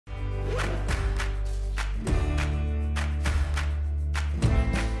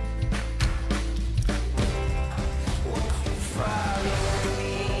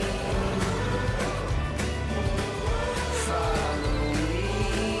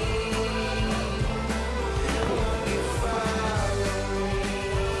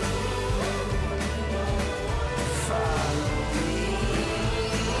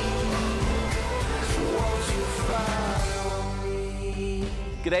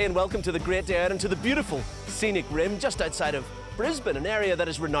G'day and welcome to the great day out into the beautiful scenic rim just outside of Brisbane, an area that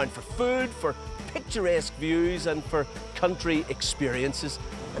is renowned for food, for picturesque views and for country experiences.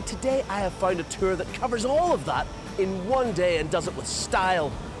 And today I have found a tour that covers all of that in one day and does it with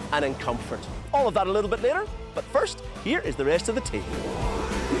style and in comfort. All of that a little bit later, but first, here is the rest of the team.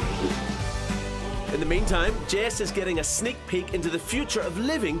 In the meantime, Jess is getting a sneak peek into the future of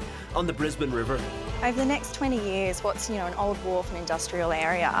living on the Brisbane River. Over the next 20 years, what's an old wharf and industrial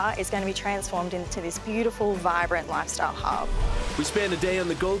area is going to be transformed into this beautiful, vibrant lifestyle hub. We spend a day on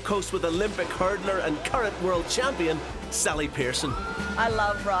the Gold Coast with Olympic hurdler and current world champion, Sally Pearson. I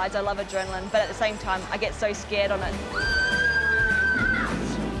love rides, I love adrenaline, but at the same time, I get so scared on it.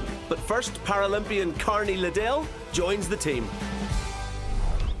 But first, Paralympian Karni Liddell joins the team.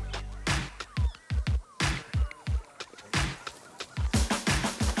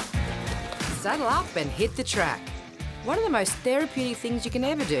 Saddle up and hit the track. One of the most therapeutic things you can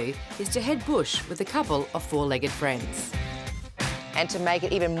ever do is to head bush with a couple of four-legged friends. And to make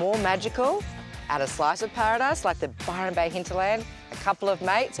it even more magical, add a slice of paradise like the Byron Bay Hinterland, a couple of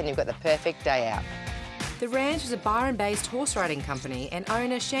mates, and you've got the perfect day out. The ranch is a Byron-based horse riding company and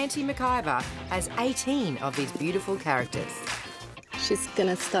owner Shanti McIver has 18 of these beautiful characters. She's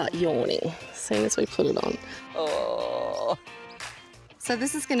gonna start yawning as soon as we put it on. Oh. So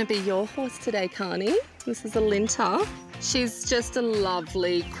this is gonna be your horse today, Karni. This is a Linter. She's just a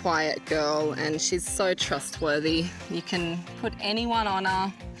lovely, quiet girl and she's so trustworthy. You can put anyone on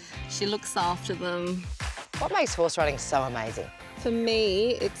her. She looks after them. What makes horse riding so amazing? For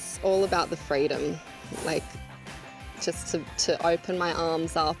me, it's all about the freedom. Like, just to open my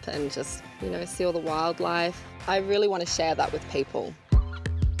arms up and just, see all the wildlife. I really want to share that with people.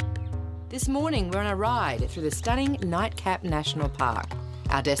 This morning, we're on a ride through the stunning Nightcap National Park.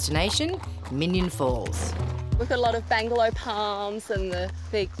 Our destination, Minion Falls. We've got a lot of bangalow palms and the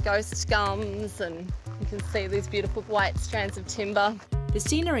big ghost gums, and you can see these beautiful white strands of timber. The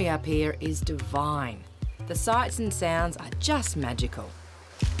scenery up here is divine. The sights and sounds are just magical.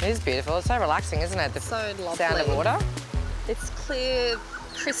 It is beautiful. It's so relaxing, isn't it? The so lovely. Sound of water. It's clear,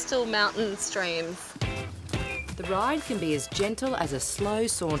 crystal mountain streams. The ride can be as gentle as a slow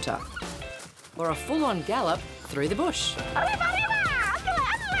saunter or a full-on gallop through the bush.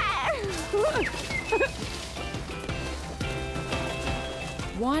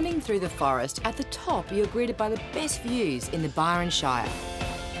 Winding through the forest, at the top you're greeted by the best views in the Byron Shire.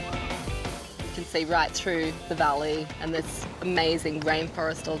 You can see right through the valley and this amazing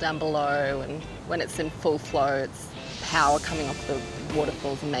rainforest all down below, and when it's in full flow, it's power coming off the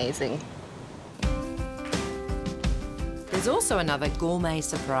waterfall's amazing. There's also another gourmet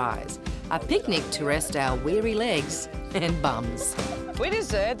surprise, a picnic to rest our weary legs and bums. We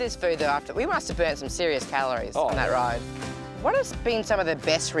deserve this food though. After we must have burnt some serious calories on that ride. What has been some of the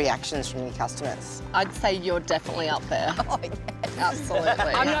best reactions from your customers? I'd say you're definitely up there. Oh, yes.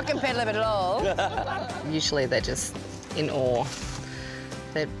 Absolutely. I'm not competitive at all. Usually they're just in awe.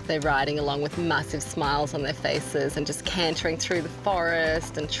 They're riding along with massive smiles on their faces and just cantering through the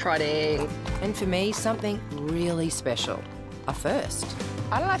forest and trotting. And for me, something really special, a first.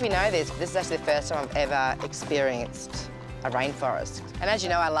 I don't know if you know this, but this is actually the first time I've ever experienced a rainforest. And as you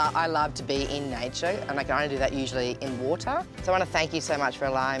know, I love to be in nature, and I can only do that usually in water. So I want to thank you so much for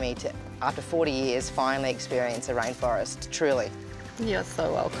allowing me to, after 40 years, finally experience a rainforest, truly. You're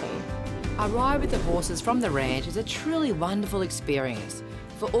so welcome. A ride with the horses from the ranch is a truly wonderful experience.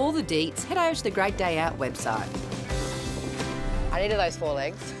 For all the deets, head over to the Great Day Out website. I needed those 4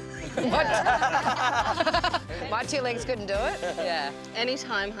 legs. My 2 legs couldn't do it. Yeah.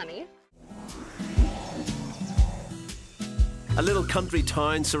 Anytime, honey. A little country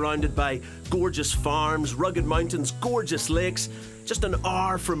town surrounded by gorgeous farms, rugged mountains, gorgeous lakes, just an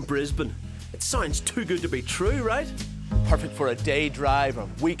hour from Brisbane. It sounds too good to be true, right? Perfect for a day drive, a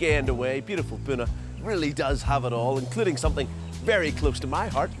weekend away. Beautiful Puna really does have it all, including something very close to my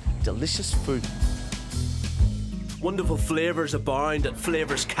heart, delicious food. Wonderful flavours abound at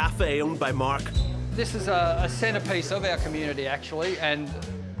Flavours Cafe, owned by Mark. This is a centrepiece of our community, actually, and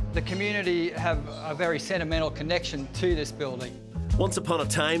the community have a very sentimental connection to this building. Once upon a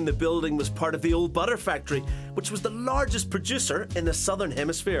time, the building was part of the old butter factory, which was the largest producer in the Southern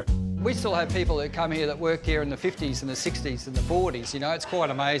Hemisphere. We still have people that come here that worked here in the 50s and the 60s and the 40s, it's quite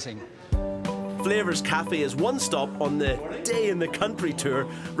amazing. Flavours Cafe is one stop on the Day in the Country tour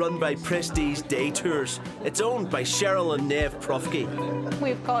run by Prestige Day Tours. It's owned by Cheryl and Nev Profke.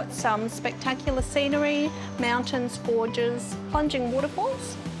 We've got some spectacular scenery, mountains, gorges, plunging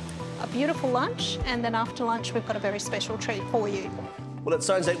waterfalls, a beautiful lunch, and then after lunch we've got a very special treat for you. Well, it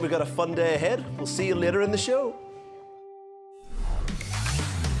sounds like we've got a fun day ahead. We'll see you later in the show.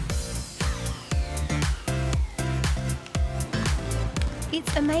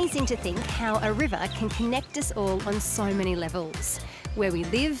 It's amazing to think how a river can connect us all on so many levels. Where we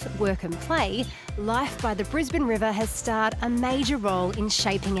live, work and play, life by the Brisbane River has starred a major role in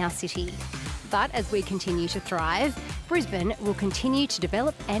shaping our city. But as we continue to thrive, Brisbane will continue to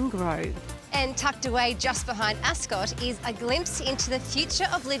develop and grow. And tucked away just behind Ascot is a glimpse into the future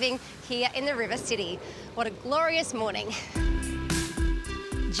of living here in the River City. What a glorious morning.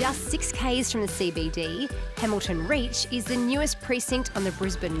 Just 6 k's from the CBD, Hamilton Reach is the newest precinct on the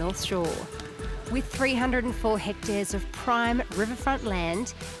Brisbane North Shore. With 304 hectares of prime riverfront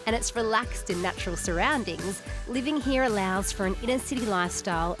land and its relaxed and natural surroundings, living here allows for an inner city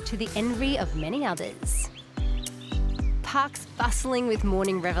lifestyle to the envy of many others. Parks bustling with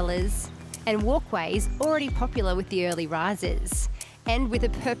morning revellers and walkways already popular with the early risers. And with a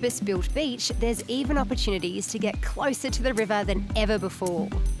purpose-built beach, there's even opportunities to get closer to the river than ever before.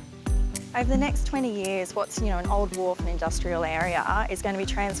 Over the next 20 years, what's an old wharf and industrial area is going to be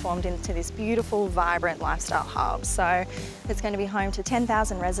transformed into this beautiful, vibrant lifestyle hub. So it's going to be home to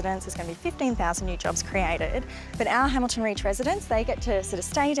 10,000 residents, there's going to be 15,000 new jobs created. But our Hamilton Reach residents, they get to sort of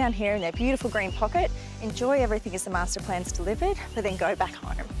stay down here in their beautiful green pocket, enjoy everything as the master plan's delivered, but then go back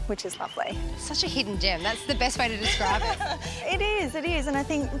home, which is lovely. Such a hidden gem, that's the best way to describe it. It is, and I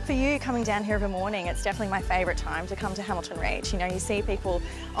think for you coming down here every morning, it's definitely my favourite time to come to Hamilton Reach. You see people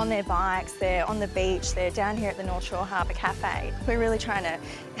on their bikes, they're on the beach, they're down here at the North Shore Harbour Cafe. We're really trying to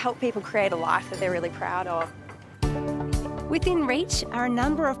help people create a life that they're really proud of. Within Reach are a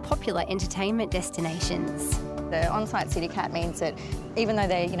number of popular entertainment destinations. The on-site city cat means that even though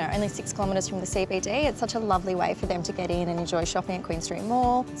they're only 6 kilometres from the CBD, it's such a lovely way for them to get in and enjoy shopping at Queen Street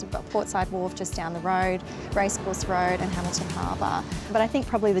Mall. We've got Portside Wharf just down the road, Racecourse Road and Hamilton Harbour. But I think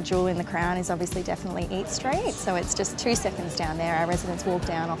probably the jewel in the crown is obviously definitely Eat Street. So it's just 2 seconds down there. Our residents walk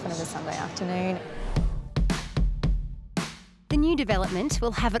down often of a Sunday afternoon. The new development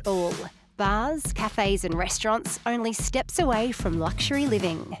will have it all. Bars, cafes and restaurants only steps away from luxury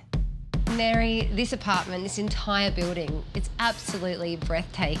living. Mary, this apartment, this entire building, it's absolutely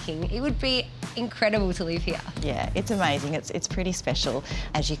breathtaking. It would be incredible to live here. Yeah, it's amazing. It's pretty special.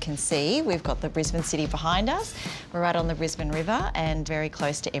 As you can see, we've got the Brisbane City behind us. We're right on the Brisbane River and very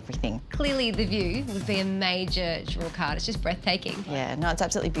close to everything. Clearly the view would be a major draw card. It's just breathtaking. Yeah, no, it's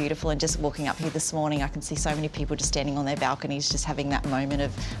absolutely beautiful. And just walking up here this morning, I can see so many people just standing on their balconies, just having that moment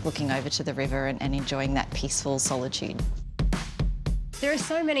of looking over to the river and enjoying that peaceful solitude. There are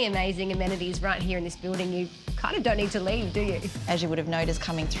so many amazing amenities right here in this building. You kind of don't need to leave, do you? As you would have noticed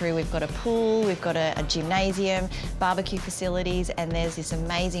coming through, we've got a pool, we've got a gymnasium, barbecue facilities, and there's this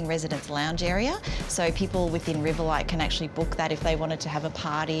amazing residence lounge area. So people within Riverlight can actually book that if they wanted to have a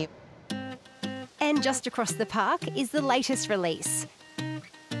party. And just across the park is the latest release.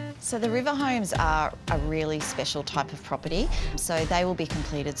 So the river homes are a really special type of property. So they will be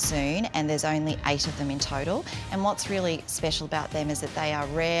completed soon and there's only 8 of them in total. And what's really special about them is that they are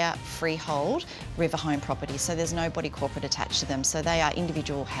rare freehold river home properties. So there's no body corporate attached to them. So they are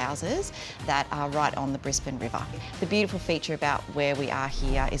individual houses that are right on the Brisbane River. The beautiful feature about where we are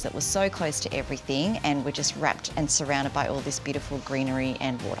here is that we're so close to everything and we're just wrapped and surrounded by all this beautiful greenery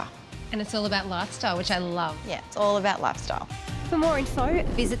and water. And it's all about lifestyle, which I love. Yeah, it's all about lifestyle. For more info,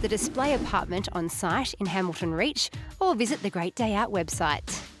 visit the display apartment on site in Hamilton Reach or visit the Great Day Out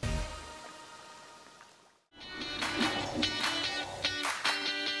website.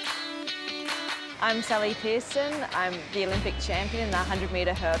 I'm Sally Pearson. I'm the Olympic champion in the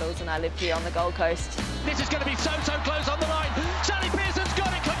 100-metre hurdles and I live here on the Gold Coast. This is going to be so close on the line. Sally Pearson's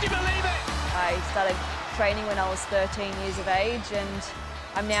got it, could you believe it? I started training when I was 13 years of age and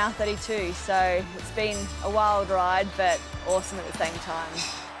I'm now 32, so it's been a wild ride, but awesome at the same time.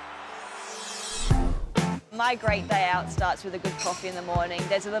 My great day out starts with a good coffee in the morning.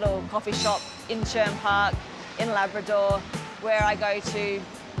 There's a little coffee shop in Sherm Park, in Labrador, where I go to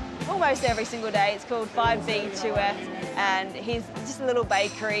almost every single day. It's called 5B2F, and he's just a little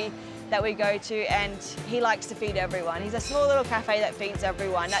bakery that we go to, and he likes to feed everyone. He's a small little cafe that feeds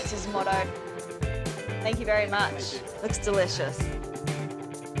everyone. That's his motto. Thank you very much. Looks delicious.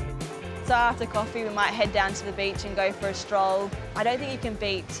 So after coffee, we might head down to the beach and go for a stroll. I don't think you can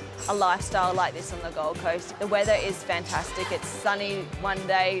beat a lifestyle like this on the Gold Coast. The weather is fantastic. It's sunny one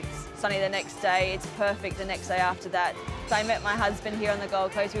day, it's sunny the next day, it's perfect the next day after that. So I met my husband here on the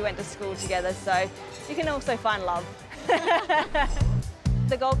Gold Coast. We went to school together, so you can also find love.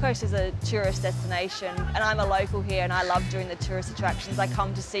 The Gold Coast is a tourist destination and I'm a local here and I love doing the tourist attractions. I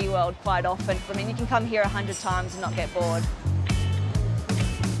come to SeaWorld quite often. I mean, you can come here 100 times and not get bored.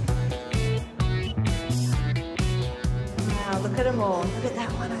 Wow, look at them all. Look at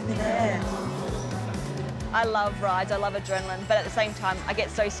that one over there. I love rides, I love adrenaline, but at the same time, I get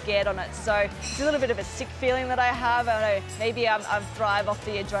so scared on it. So it's a little bit of a sick feeling that I have. I don't know, maybe I thrive off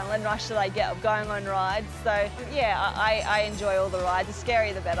the adrenaline rush that I get of going on rides. So yeah, I enjoy all the rides. The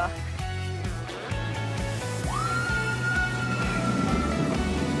scarier the better.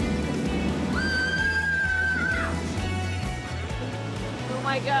 Oh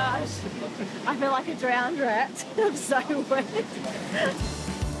my gosh, I feel like a drowned rat. I'm so wet.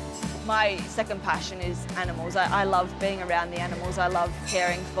 My second passion is animals. I love being around the animals. I love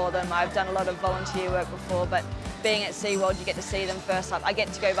caring for them. I've done a lot of volunteer work before, but being at SeaWorld, you get to see them first up. I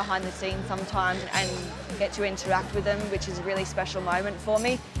get to go behind the scenes sometimes and get to interact with them, which is a really special moment for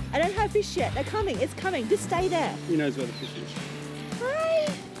me. I don't have fish yet. They're coming. It's coming. Just stay there. He knows where the fish is. Hi.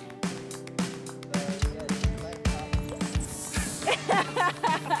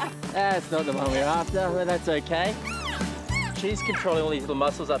 That's not the one we're after, but that's okay. She's controlling all these little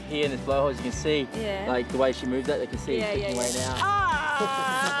muscles up here in this blowhole, as you can see. Yeah. Like the way she moves that, you can see it's sticking way now.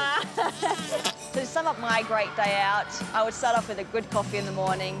 Ah! So to sum up my great day out, I would start off with a good coffee in the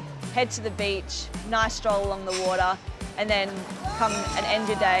morning, head to the beach, nice stroll along the water, and then come and end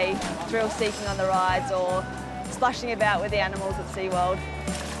your day thrill seeking on the rides or splashing about with the animals at SeaWorld.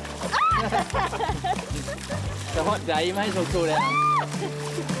 It's a hot day, you may as well cool down.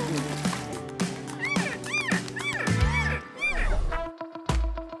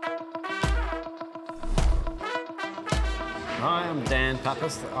 Hi, I'm Dan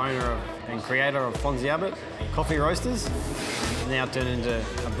Pappas, the owner and creator of Fonzie Abbott Coffee Roasters. Now turned into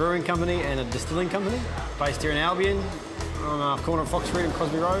a brewing company and a distilling company, based here in Albion, on the corner of Fox Street and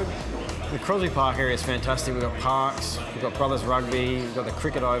Crosby Road. The Crosby Park area is fantastic. We've got parks, we've got Brothers Rugby, we've got the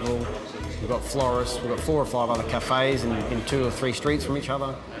Cricket Oval, we've got florists, we've got 4 or 5 other cafes in 2 or 3 streets from each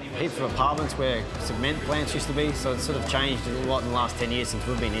other. Heaps of apartments where cement plants used to be, so it's sort of changed a lot in the last 10 years since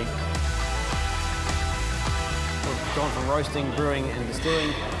we've been here. We've gone from roasting, brewing and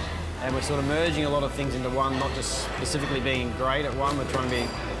distilling, and we're sort of merging a lot of things into one, not just specifically being great at one, we're trying to be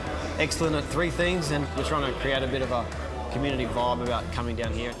excellent at 3 things, and we're trying to create a bit of a community vibe about coming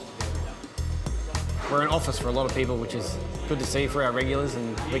down here. We're an office for a lot of people, which is good to see for our regulars,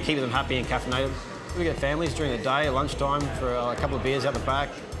 and we keep them happy and caffeinated. We get families during the day, at lunchtime, for a couple of beers out the back.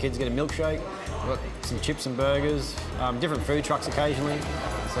 Kids get a milkshake. We've got some chips and burgers, different food trucks occasionally.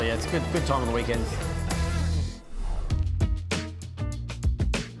 So yeah, it's a good time on the weekends.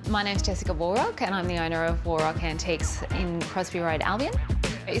 My name's Jessica Warrock and I'm the owner of Warrock Antiques in Crosby Road, Albion.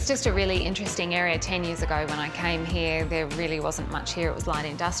 It's just a really interesting area. 10 years ago when I came here, there really wasn't much here. It was light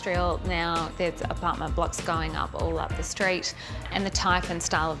industrial. Now there's apartment blocks going up all up the street, and the type and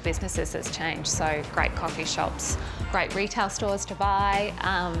style of businesses has changed. So great coffee shops, great retail stores to buy.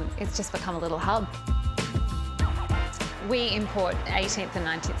 It's just become a little hub. We import 18th and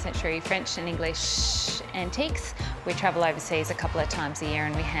 19th century French and English antiques. We travel overseas a couple of times a year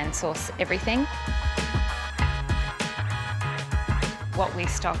and we hand source everything. What we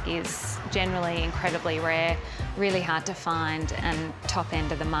stock is generally incredibly rare, really hard to find and top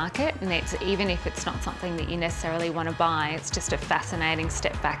end of the market. And it's, even if it's not something that you necessarily want to buy, it's just a fascinating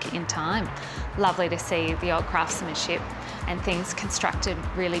step back in time. Lovely to see the old craftsmanship and things constructed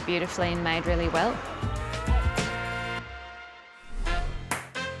really beautifully and made really well.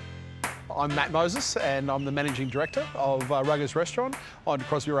 I'm Matt Moses and I'm the Managing Director of Ruggers Restaurant on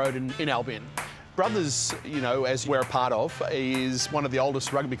Crosby Road in Albion. Brothers, you know, as we're a part of, is one of the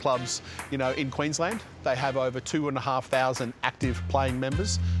oldest rugby clubs, you know, in Queensland. They have over 2,500 active playing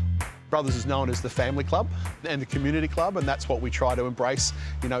members. Brothers is known as the family club and the community club, and that's what we try to embrace,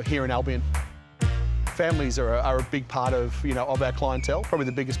 you know, here in Albion. Families are a big part of, you know, of our clientele, probably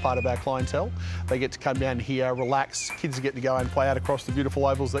the biggest part of our clientele. They get to come down here, relax, kids get to go and play out across the beautiful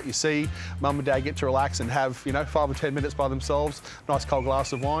ovals that you see. Mum and Dad get to relax and have, you know, 5 or 10 minutes by themselves, nice cold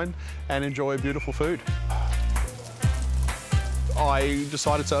glass of wine and enjoy beautiful food. I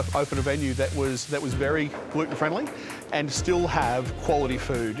decided to open a venue that was very gluten friendly and still have quality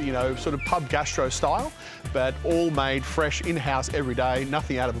food, you know, sort of pub gastro style, but all made fresh in-house every day,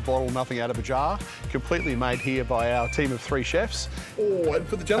 nothing out of a bottle, nothing out of a jar, completely made here by our team of 3 chefs. Oh, and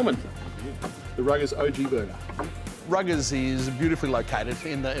for the gentleman, the Ruggers OG Burger. Ruggers is beautifully located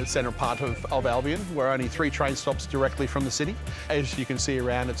in the centre part of Albion. We're only 3 train stops directly from the city. As you can see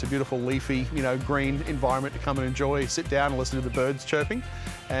around, it's a beautiful leafy, you know, green environment to come and enjoy, sit down and listen to the birds chirping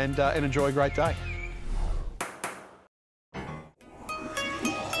and enjoy a great day.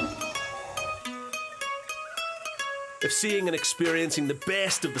 If seeing and experiencing the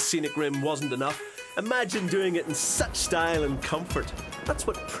best of the scenic rim wasn't enough, imagine doing it in such style and comfort. That's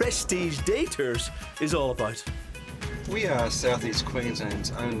what Prestige Day Tours is all about. We are Southeast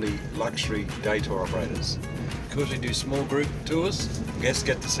Queensland's only luxury day tour operators. Because we do small group tours, guests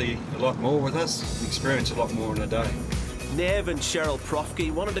get to see a lot more with us and experience a lot more in a day. Nev and Cheryl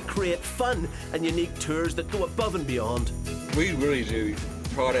Profke wanted to create fun and unique tours that go above and beyond. We really do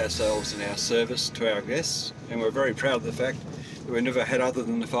pride ourselves in our service to our guests, and we're very proud of the fact that we've never had other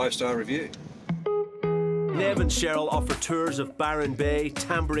than the 5-star review. Nev and Cheryl offer tours of Byron Bay,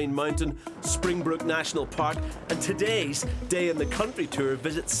 Tambourine Mountain, Springbrook National Park, and today's Day in the Country tour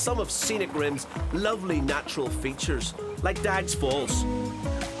visits some of Scenic Rim's lovely natural features, like Dag's Falls.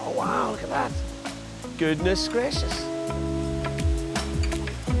 Oh wow, look at that. Goodness gracious.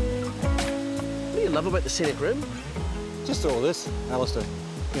 What do you love about the Scenic Rim? Just all this, Alistair.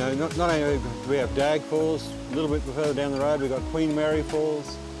 You know, not only do we have Dag Falls, a little bit further down the road we've got Queen Mary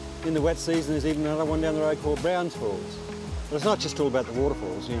Falls. In the wet season there's even another one down the road called Browns Falls. But it's not just all about the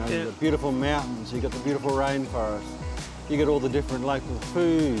waterfalls, you know, you've got beautiful mountains, you've got the beautiful rainforest, you get all the different local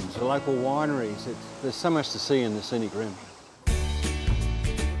foods, the local wineries. There's so much to see in the Scenic Rim.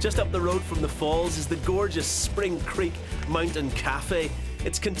 Just up the road from the falls is the gorgeous Spring Creek Mountain Cafe.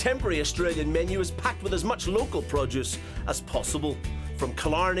 Its contemporary Australian menu is packed with as much local produce as possible. From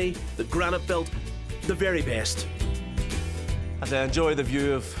Karni, the Granite Belt, the very best. As I enjoy the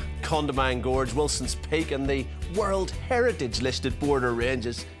view of Condamine Gorge, Wilson's Peak and the World Heritage listed border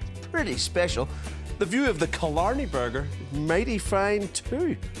ranges, pretty special. The view of the Killarney Burger, mighty fine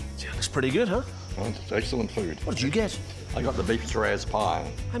too. Gee, looks pretty good, huh? Oh, it's excellent food. What did you get? I got the beef Shiraz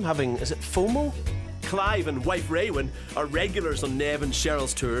pie. I'm having, is it FOMO? Clive and wife Raywin are regulars on Nev and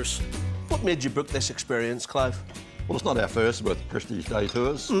Cheryl's tours. What made you book this experience, Clive? Well, it's not our first with Prestige Day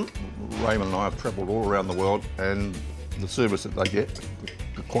tours. Raymond and I have travelled all around the world, and the service that they get,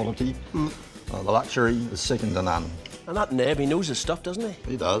 the quality, the luxury is second to none. And that Nev, he knows his stuff, doesn't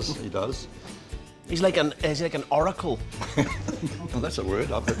he? He does, he does. He's like an oracle. Well, that's a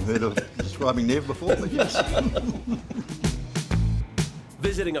word. I've never heard of describing Nev before, but yes.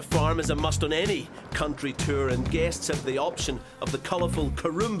 Visiting a farm is a must on any country tour, and guests have the option of the colourful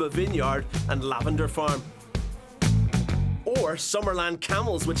Karumba Vineyard and Lavender Farm. Or Summerland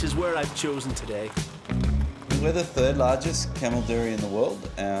Camels, which is where I've chosen today. We're the 3rd largest camel dairy in the world.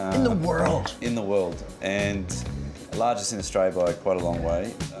 In the world? In the world, and largest in Australia by quite a long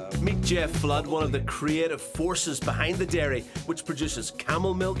way. Meet Jeff Flood, one of the creative forces behind the dairy, which produces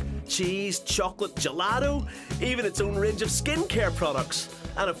camel milk, cheese, chocolate, gelato, even its own range of skincare products,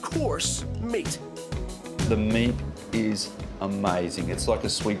 and of course, meat. The meat is amazing. It's like a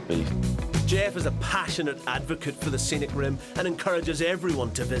sweet beef. Jeff is a passionate advocate for the Scenic Rim and encourages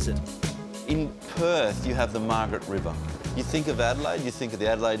everyone to visit. In Perth, you have the Margaret River. You think of Adelaide, you think of the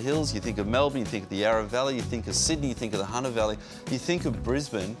Adelaide Hills, you think of Melbourne, you think of the Yarra Valley, you think of Sydney, you think of the Hunter Valley, you think of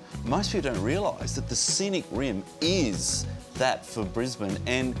Brisbane. Most people don't realise that the Scenic Rim is that for Brisbane,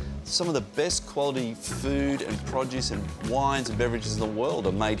 and some of the best quality food and produce and wines and beverages in the world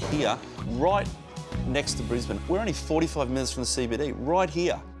are made here, right next to Brisbane. We're only 45 minutes from the CBD, right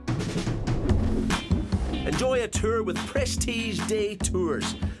here. Enjoy a tour with Prestige Day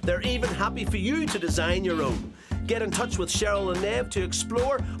Tours. They're even happy for you to design your own. Get in touch with Cheryl and Nev to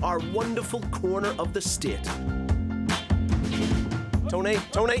explore our wonderful corner of the state. Tony,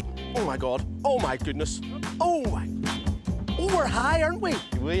 oh my God, oh my goodness, oh we're high, aren't we?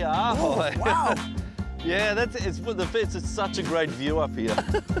 We are. Oh, wow. Yeah, it's such a great view up here.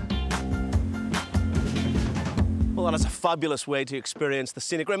 Well, that is a fabulous way to experience the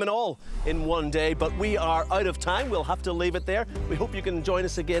Scenic Rim and all in one day, but we are out of time. We'll have to leave it there. We hope you can join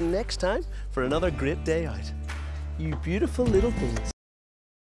us again next time for another great day out. You beautiful little things.